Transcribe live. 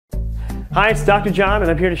Hi, it's Dr. John, and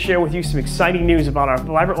I'm here to share with you some exciting news about our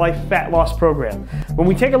Vibrant Life Fat Loss Program. When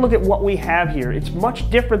we take a look at what we have here, it's much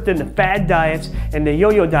different than the fad diets and the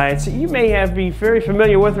yo-yo diets that you may be very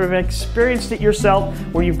familiar with or have experienced it yourself,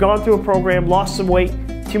 where you've gone through a program, lost some weight,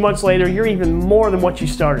 2 months later, you're even more than what you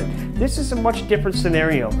started. This is a much different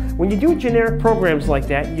scenario. When you do generic programs like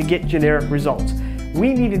that, you get generic results.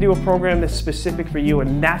 We need to do a program that's specific for you,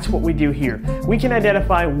 and that's what we do here. We can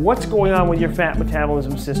identify what's going on with your fat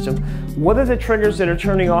metabolism system, what are the triggers that are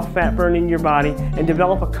turning off fat burn in your body, and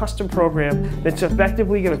develop a custom program that's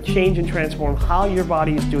effectively going to change and transform how your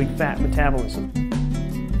body is doing fat metabolism.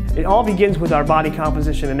 It all begins with our body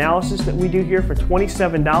composition analysis that we do here for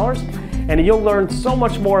 $27, and you'll learn so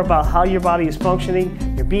much more about how your body is functioning,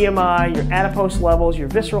 your BMI, your adipose levels, your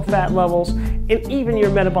visceral fat levels, and even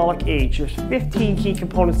your metabolic age. There's 15 key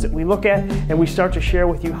components that we look at, and we start to share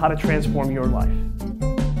with you how to transform your life.